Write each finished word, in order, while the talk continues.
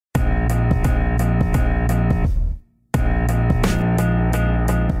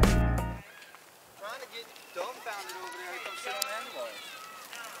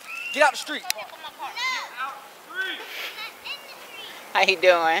Get out the street. How you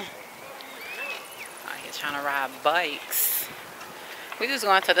doing? Out here trying to ride bikes. We just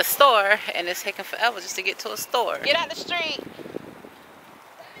going to the store and it's taking forever just to get to a store. Get out the street.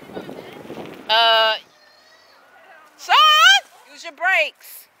 Sean! Use your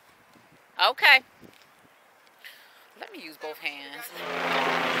brakes. Okay. Let me use both hands.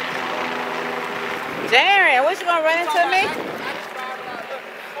 Darren, what you gonna run into me?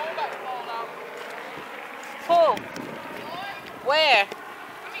 Who? Where?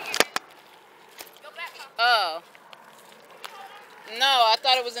 Oh. No, I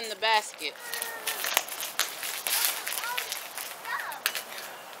thought it was in the basket.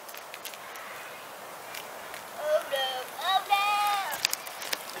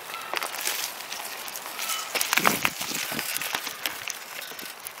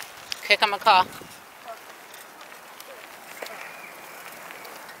 Okay, come and call.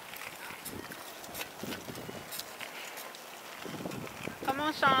 Come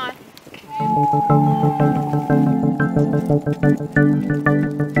on, Sean.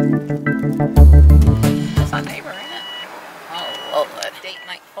 That's our neighbor, isn't it? Oh, a date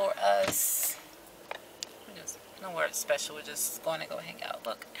night for us. Nowhere special. We're just going to go hang out.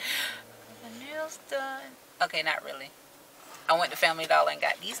 Look, the nails done. Okay, not really. I went to Family Dollar and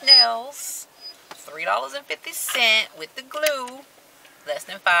got these nails. $3.50 with the glue. Less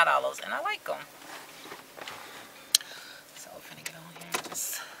than $5, and I like them. So we're finna get on here and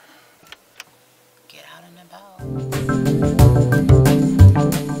just get out and about.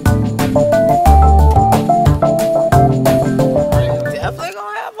 Definitely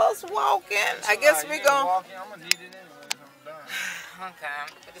gonna have us walking. I guess we gonna. I'm gonna need it anyway when I'm done. Okay.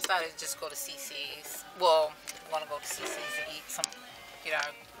 I decided to just go to CC's. Well, I'm gonna go to CC's and eat some.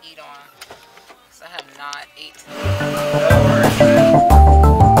 Eat on. Cause I have not eaten.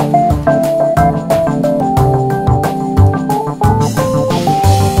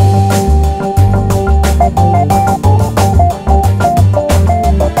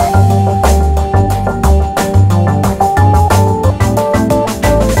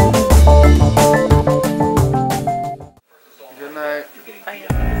 Good night. Bye.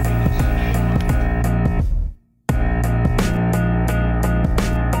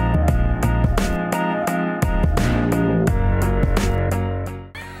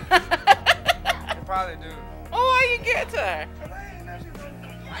 Probably do. Oh, how you get to her?